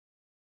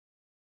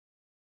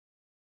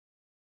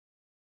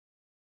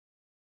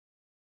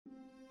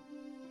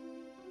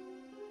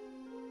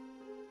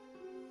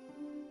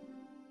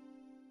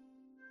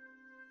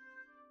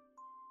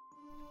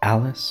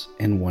Alice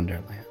in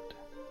Wonderland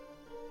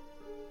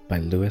by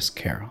Lewis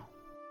Carroll.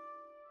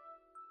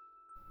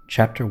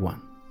 Chapter 1.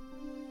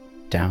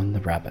 Down the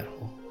Rabbit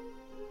Hole.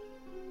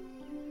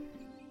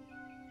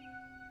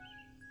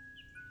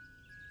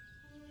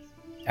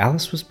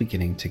 Alice was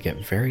beginning to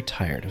get very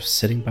tired of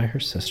sitting by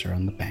her sister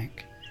on the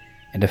bank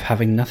and of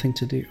having nothing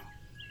to do.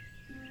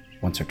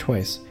 Once or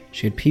twice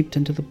she had peeped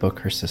into the book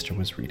her sister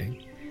was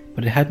reading,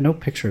 but it had no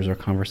pictures or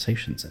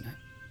conversations in it.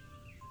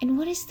 And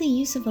what is the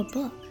use of a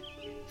book,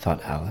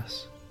 thought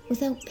Alice,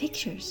 without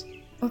pictures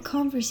or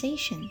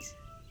conversations?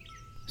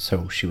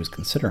 So she was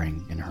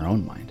considering, in her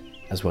own mind,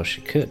 as well as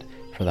she could,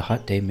 for the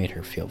hot day made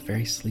her feel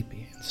very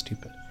sleepy and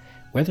stupid,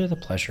 whether the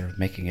pleasure of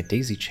making a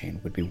daisy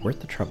chain would be worth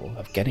the trouble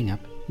of getting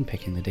up and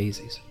picking the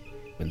daisies,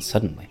 when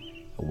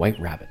suddenly a white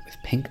rabbit with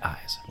pink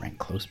eyes ran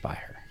close by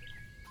her.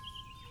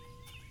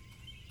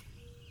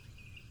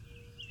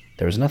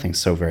 There was nothing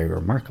so very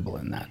remarkable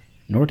in that,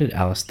 nor did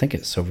Alice think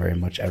it so very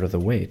much out of the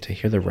way to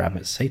hear the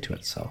rabbit say to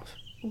itself,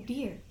 oh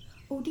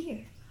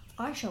dear,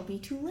 I shall be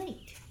too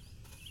late."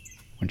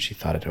 When she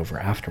thought it over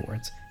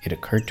afterwards, it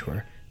occurred to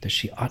her that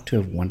she ought to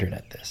have wondered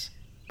at this,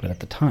 but at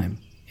the time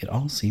it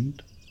all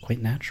seemed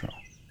quite natural.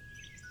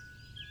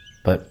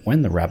 But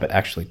when the rabbit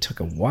actually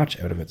took a watch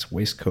out of its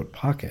waistcoat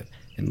pocket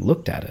and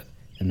looked at it,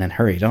 and then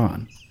hurried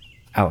on,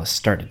 Alice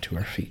started to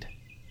her feet.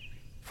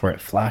 For it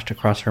flashed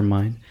across her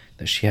mind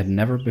that she had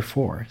never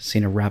before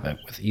seen a rabbit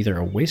with either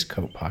a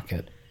waistcoat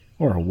pocket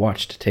or a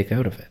watch to take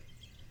out of it,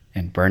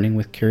 and burning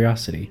with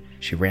curiosity,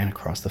 she ran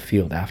across the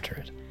field after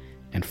it,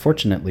 and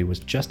fortunately was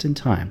just in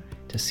time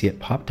to see it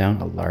pop down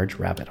a large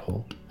rabbit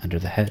hole under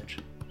the hedge.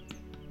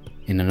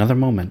 In another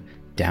moment,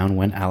 down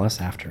went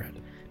Alice after it,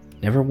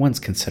 never once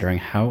considering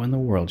how in the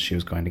world she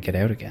was going to get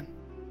out again.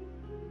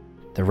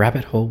 The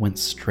rabbit hole went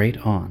straight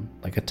on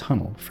like a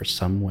tunnel for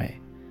some way,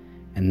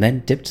 and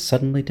then dipped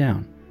suddenly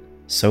down,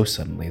 so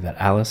suddenly that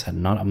Alice had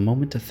not a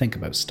moment to think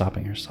about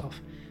stopping herself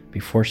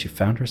before she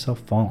found herself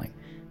falling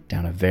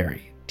down a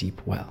very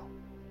deep well.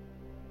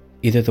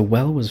 Either the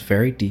well was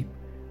very deep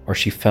or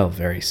she fell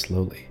very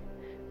slowly,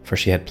 for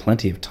she had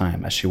plenty of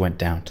time as she went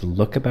down to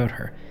look about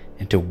her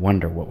and to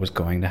wonder what was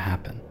going to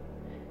happen.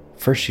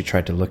 First she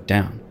tried to look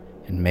down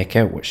and make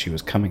out what she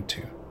was coming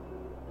to,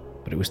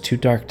 but it was too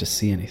dark to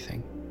see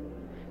anything.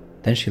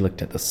 Then she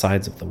looked at the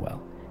sides of the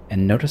well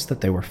and noticed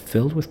that they were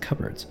filled with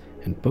cupboards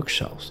and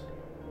bookshelves.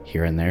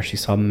 Here and there she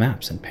saw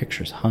maps and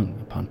pictures hung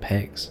upon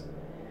pegs.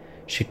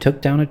 She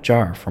took down a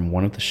jar from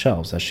one of the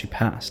shelves as she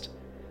passed.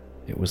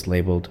 It was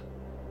labeled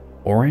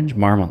Orange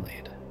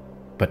Marmalade,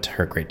 but to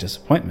her great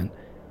disappointment,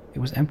 it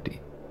was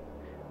empty.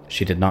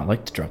 She did not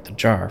like to drop the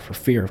jar for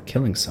fear of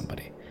killing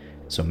somebody,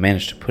 so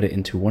managed to put it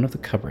into one of the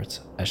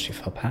cupboards as she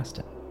fell past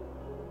it.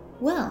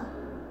 Well,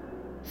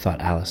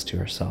 thought Alice to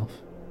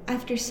herself,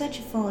 after such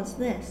a fall as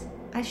this,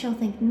 I shall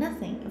think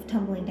nothing of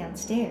tumbling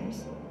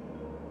downstairs.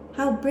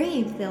 How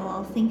brave they'll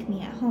all think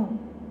me at home.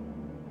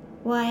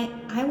 Why,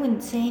 I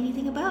wouldn't say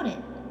anything about it,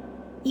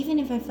 even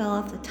if I fell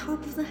off the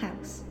top of the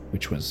house.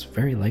 Which was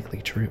very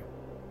likely true.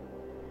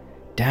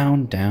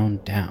 Down, down,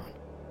 down.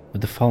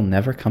 Would the fall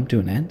never come to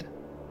an end?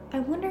 I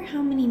wonder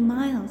how many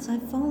miles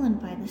I've fallen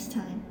by this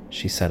time,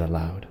 she said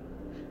aloud.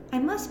 I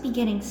must be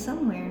getting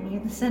somewhere near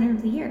the center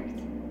of the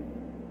earth.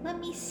 Let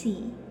me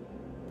see.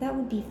 That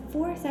would be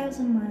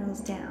 4,000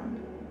 miles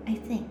down, I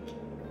think.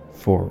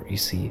 For, you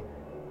see,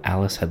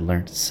 Alice had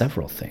learned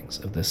several things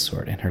of this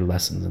sort in her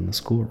lessons in the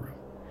schoolroom,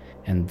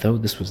 and though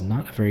this was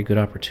not a very good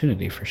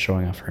opportunity for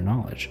showing off her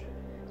knowledge,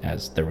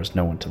 as there was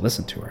no one to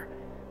listen to her,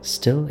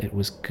 still it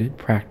was good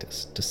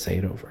practice to say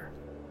it over.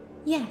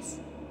 Yes,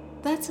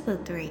 that's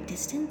about the right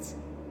distance.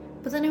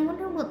 But then I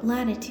wonder what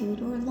latitude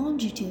or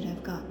longitude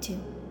I've got to.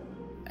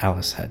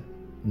 Alice had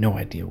no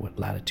idea what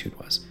latitude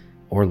was,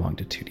 or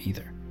longitude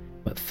either,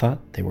 but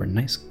thought they were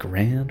nice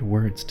grand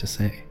words to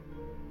say.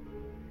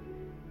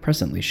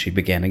 Presently she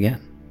began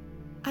again.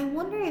 I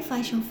wonder if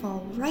I shall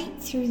fall right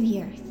through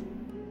the earth.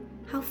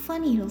 How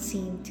funny it'll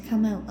seem to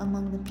come out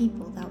among the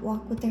people that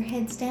walk with their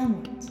heads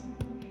downwards.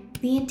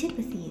 The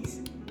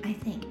antipathies, I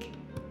think.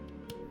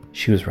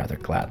 She was rather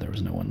glad there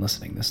was no one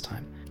listening this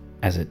time,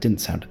 as it didn't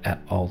sound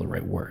at all the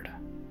right word.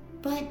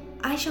 But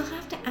I shall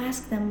have to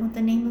ask them what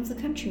the name of the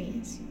country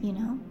is, you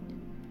know.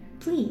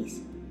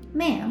 Please,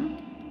 ma'am,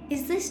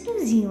 is this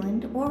New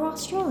Zealand or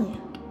Australia?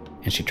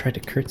 And she tried to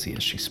curtsy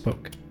as she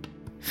spoke.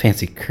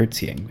 Fancy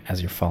curtsying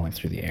as you're falling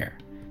through the air.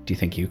 Do you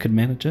think you could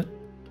manage it?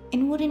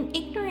 And what an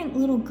ignorant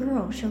little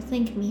girl shall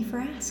think me for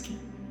asking.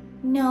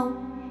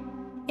 No,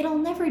 it'll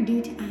never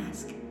do to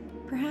ask.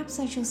 Perhaps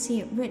I shall see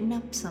it written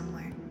up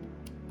somewhere.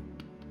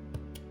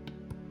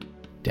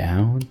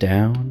 Down,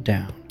 down,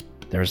 down.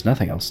 There was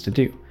nothing else to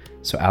do,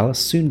 so Alice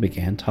soon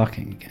began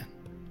talking again.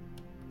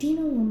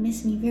 Dina will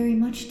miss me very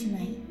much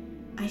tonight,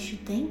 I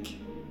should think.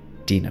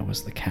 Dina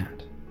was the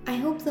cat. I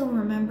hope they'll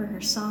remember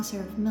her saucer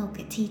of milk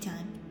at tea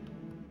time.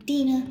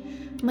 Dina,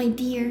 my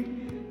dear,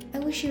 I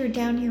wish you were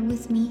down here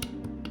with me.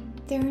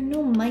 There are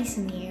no mice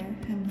in the air,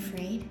 I'm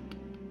afraid.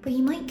 But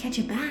you might catch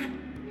a bat,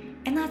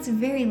 and that's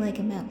very like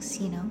a mouse,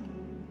 you know.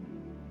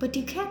 But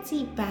do cats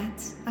eat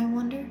bats, I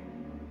wonder?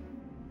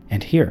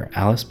 And here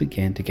Alice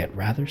began to get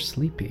rather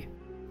sleepy,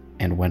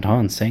 and went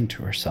on saying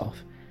to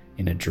herself,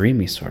 in a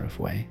dreamy sort of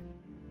way,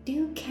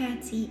 "Do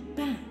cats eat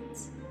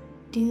bats?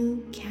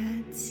 Do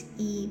cats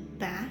eat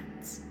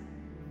bats?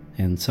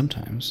 and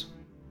sometimes,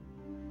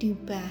 Do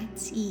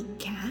bats eat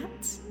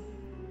cats?"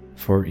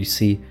 for you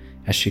see,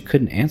 as she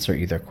couldn't answer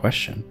either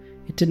question,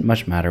 it didn't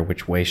much matter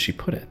which way she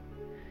put it.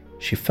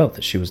 She felt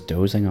that she was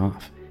dozing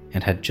off,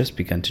 and had just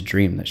begun to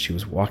dream that she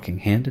was walking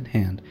hand in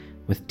hand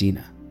with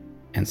Dina,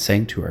 and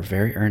saying to her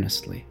very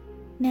earnestly,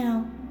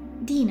 "Now,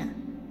 Dina,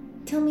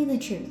 tell me the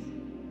truth.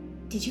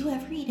 Did you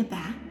ever eat a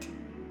bat?"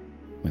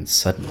 when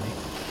suddenly,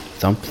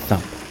 thump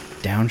thump,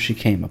 down she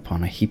came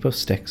upon a heap of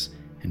sticks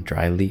and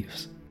dry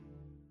leaves.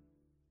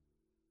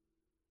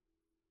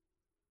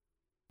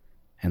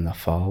 And the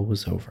fall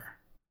was over.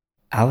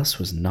 Alice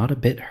was not a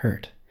bit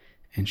hurt,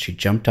 and she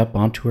jumped up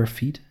onto her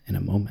feet in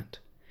a moment.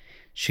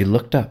 She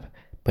looked up,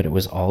 but it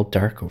was all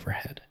dark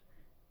overhead.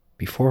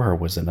 Before her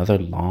was another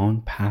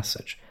long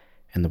passage,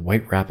 and the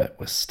White Rabbit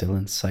was still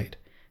in sight,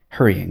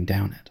 hurrying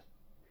down it.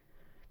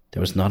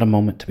 There was not a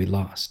moment to be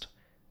lost.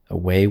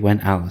 Away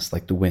went Alice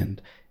like the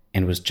wind,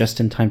 and was just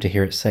in time to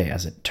hear it say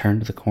as it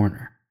turned the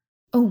corner,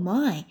 "Oh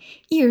my,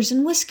 ears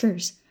and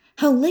whiskers!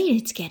 How late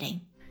it's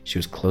getting!" She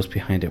was close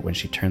behind it when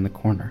she turned the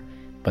corner,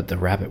 but the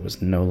rabbit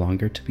was no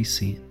longer to be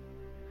seen.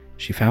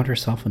 She found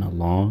herself in a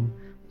long,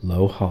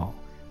 low hall,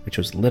 which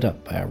was lit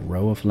up by a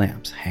row of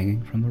lamps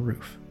hanging from the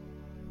roof.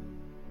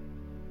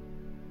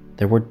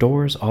 There were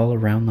doors all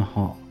around the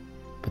hall,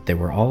 but they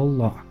were all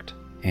locked,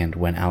 and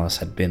when Alice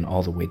had been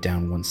all the way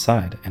down one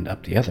side and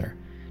up the other,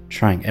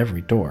 trying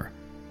every door,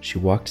 she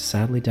walked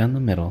sadly down the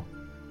middle,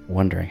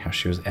 wondering how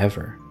she was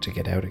ever to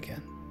get out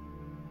again.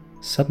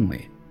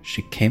 Suddenly,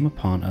 she came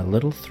upon a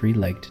little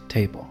three-legged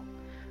table,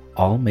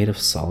 all made of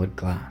solid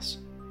glass.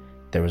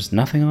 There was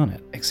nothing on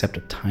it except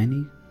a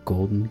tiny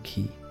golden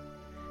key,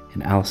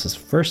 and Alice's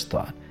first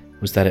thought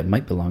was that it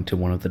might belong to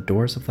one of the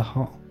doors of the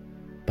hall.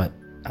 But,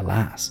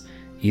 alas,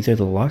 either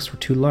the locks were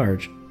too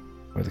large,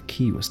 or the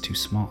key was too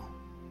small.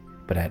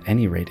 But at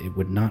any rate, it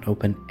would not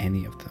open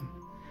any of them.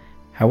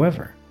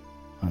 However,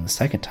 on the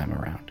second time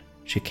around,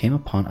 she came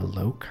upon a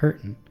low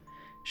curtain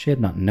she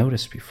had not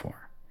noticed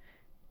before,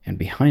 and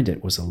behind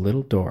it was a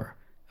little door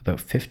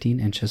about 15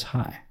 inches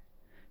high.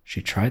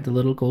 She tried the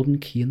little golden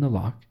key in the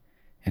lock,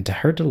 and to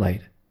her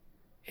delight,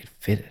 it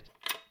fitted.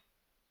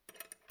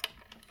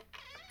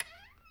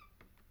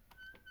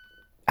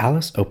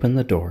 Alice opened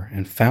the door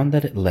and found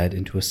that it led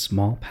into a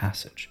small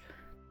passage,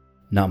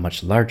 not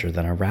much larger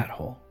than a rat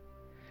hole.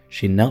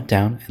 She knelt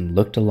down and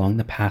looked along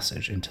the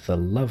passage into the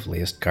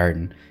loveliest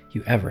garden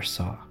you ever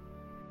saw.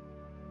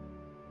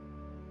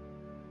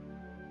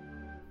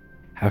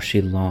 How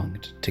she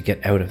longed to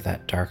get out of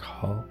that dark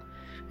hall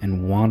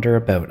and wander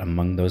about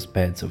among those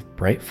beds of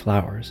bright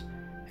flowers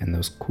and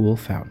those cool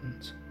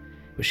fountains,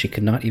 but she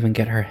could not even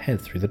get her head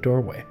through the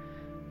doorway.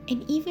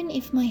 "And even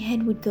if my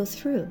head would go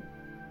through,"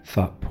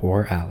 thought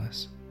poor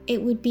Alice,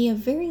 "it would be of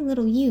very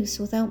little use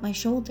without my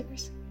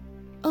shoulders.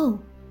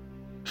 Oh,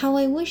 how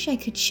I wish I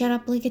could shut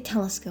up like a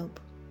telescope.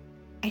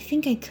 I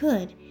think I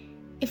could,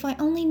 if I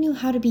only knew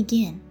how to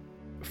begin."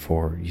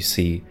 For, you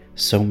see,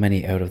 so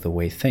many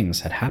out-of-the-way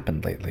things had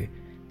happened lately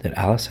that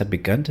Alice had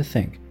begun to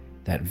think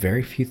that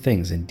very few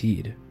things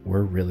indeed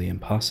were really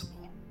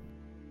impossible.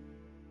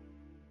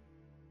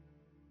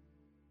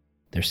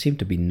 There seemed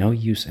to be no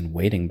use in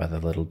waiting by the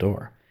little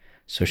door,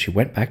 so she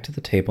went back to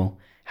the table,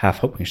 half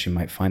hoping she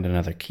might find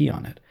another key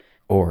on it,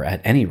 or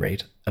at any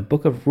rate, a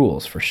book of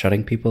rules for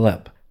shutting people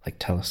up like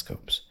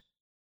telescopes.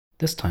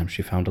 This time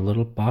she found a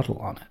little bottle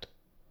on it.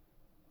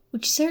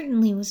 "Which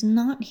certainly was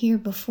not here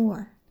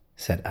before,"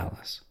 said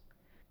Alice,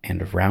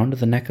 and round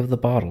the neck of the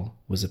bottle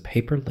was a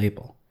paper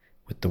label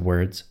with the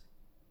words,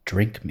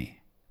 "Drink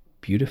me,"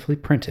 beautifully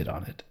printed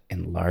on it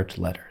in large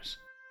letters.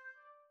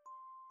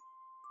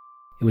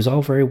 It was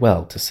all very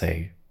well to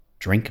say,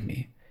 "Drink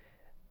me,"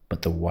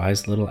 but the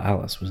wise little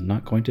Alice was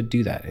not going to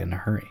do that in a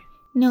hurry.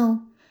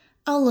 "No,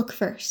 I'll look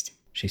first,"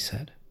 she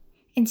said,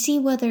 "and see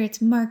whether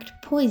it's marked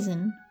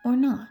poison or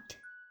not."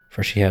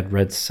 For she had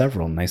read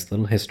several nice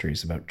little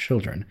histories about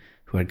children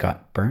who had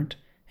got burnt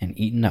and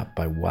eaten up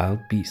by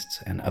wild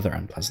beasts and other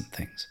unpleasant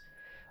things,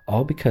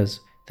 all because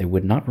they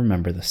would not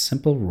remember the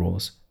simple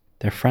rules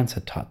their friends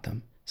had taught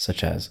them,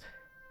 such as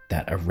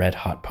that a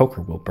red-hot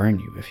poker will burn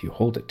you if you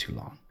hold it too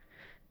long,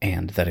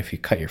 and that if you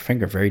cut your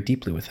finger very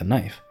deeply with a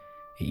knife,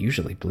 it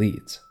usually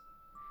bleeds.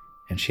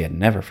 And she had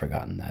never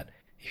forgotten that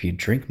if you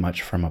drink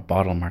much from a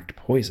bottle marked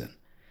poison,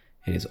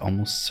 it is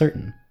almost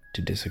certain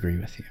to disagree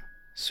with you,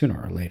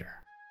 sooner or later.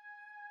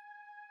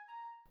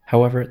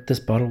 However, this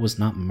bottle was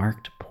not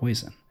marked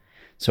poison,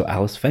 so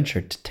Alice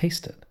ventured to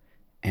taste it,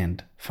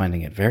 and,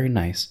 finding it very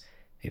nice,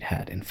 it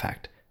had, in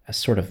fact, a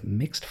sort of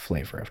mixed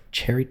flavor of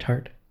cherry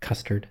tart,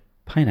 custard,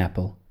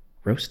 pineapple,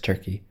 roast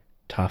turkey,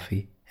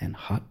 toffee, and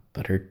hot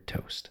buttered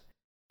toast.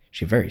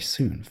 She very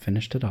soon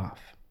finished it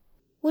off.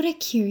 "What a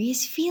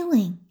curious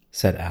feeling,"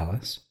 said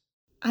Alice.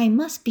 "I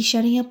must be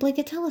shutting up like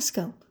a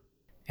telescope."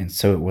 And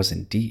so it was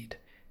indeed.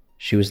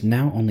 She was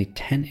now only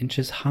 10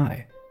 inches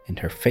high, and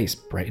her face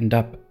brightened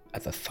up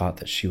at the thought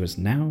that she was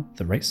now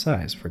the right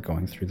size for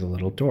going through the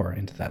little door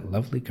into that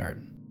lovely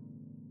garden.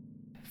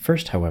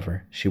 First,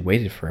 however, she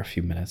waited for a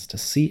few minutes to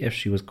see if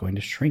she was going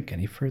to shrink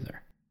any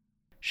further.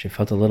 She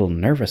felt a little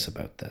nervous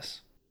about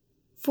this.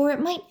 For it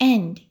might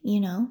end,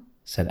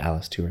 said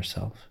Alice to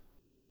herself.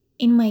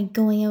 In my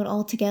going out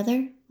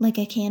altogether, like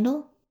a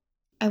candle?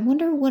 I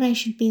wonder what I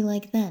should be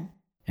like then.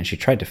 And she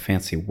tried to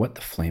fancy what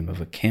the flame of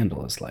a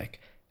candle is like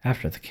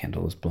after the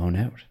candle is blown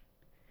out,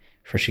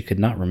 for she could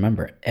not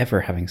remember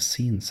ever having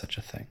seen such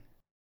a thing.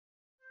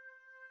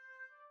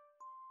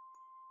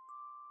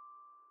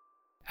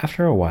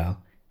 After a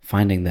while,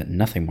 finding that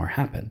nothing more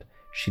happened,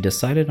 she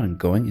decided on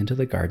going into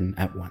the garden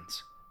at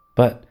once.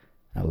 But,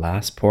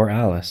 alas, poor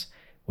Alice,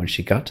 when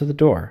she got to the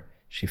door,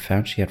 she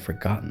found she had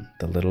forgotten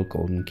the little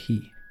golden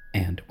key,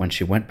 and when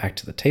she went back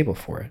to the table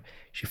for it,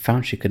 she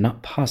found she could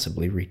not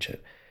possibly reach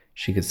it.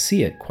 She could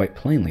see it quite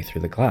plainly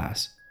through the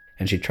glass,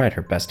 and she tried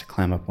her best to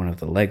climb up one of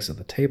the legs of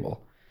the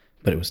table,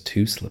 but it was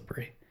too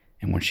slippery,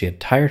 and when she had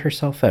tired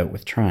herself out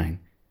with trying,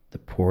 the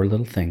poor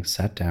little thing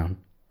sat down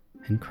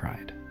and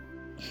cried.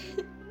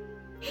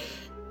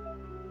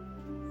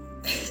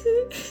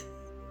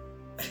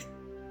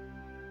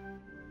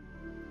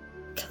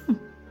 Come,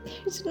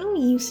 there's no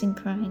use in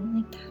crying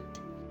like that,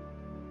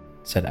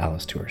 said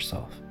Alice to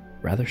herself,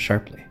 rather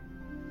sharply.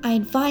 I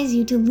advise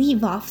you to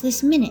leave off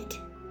this minute.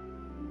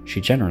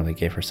 She generally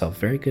gave herself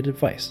very good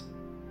advice,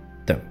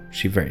 though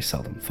she very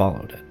seldom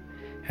followed it,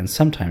 and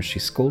sometimes she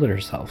scolded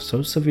herself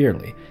so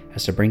severely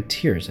as to bring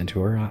tears into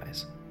her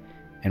eyes.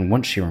 And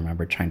once she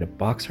remembered trying to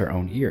box her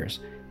own ears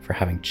for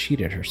having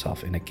cheated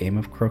herself in a game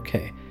of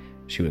croquet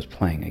she was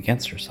playing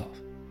against herself,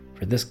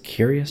 for this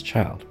curious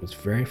child was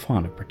very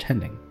fond of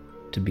pretending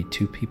to be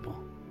two people.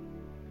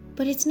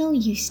 But it's no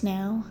use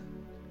now,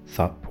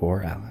 thought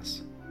poor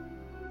Alice.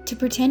 To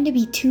pretend to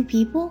be two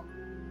people?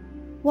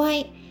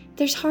 Why,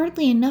 there's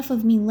hardly enough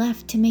of me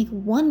left to make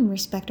one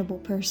respectable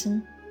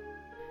person.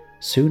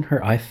 Soon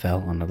her eye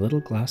fell on a little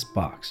glass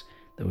box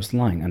that was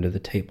lying under the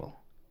table.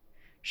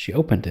 She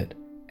opened it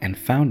and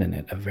found in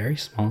it a very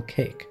small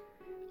cake,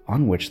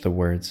 on which the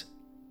words,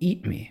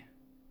 "Eat me,"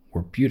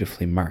 were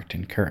beautifully marked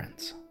in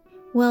currants.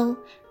 Well,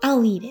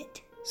 I'll eat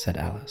it, said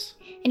Alice.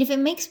 And if it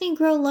makes me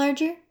grow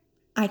larger,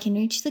 I can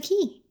reach the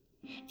key.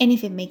 And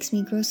if it makes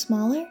me grow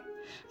smaller,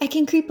 I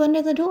can creep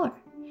under the door.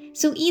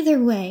 So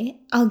either way,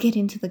 I'll get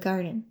into the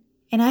garden,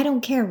 and I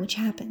don't care which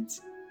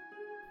happens.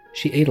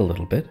 She ate a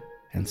little bit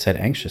and said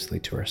anxiously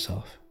to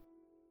herself,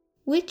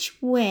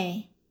 Which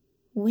way?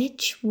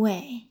 Which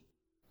way?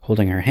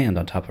 Holding her hand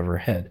on top of her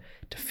head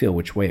to feel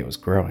which way it was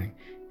growing,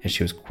 and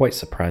she was quite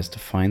surprised to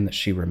find that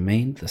she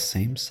remained the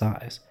same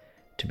size.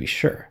 To be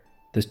sure,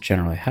 this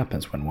generally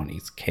happens when one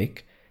eats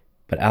cake,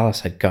 but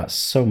Alice had got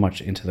so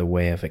much into the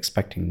way of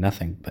expecting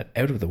nothing but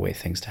out-of-the-way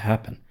things to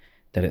happen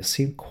that it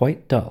seemed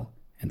quite dull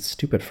and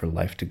stupid for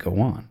life to go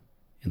on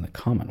in the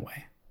common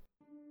way.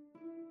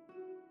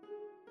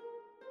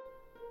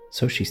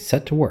 So she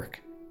set to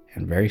work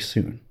and very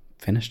soon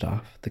finished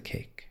off the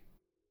cake.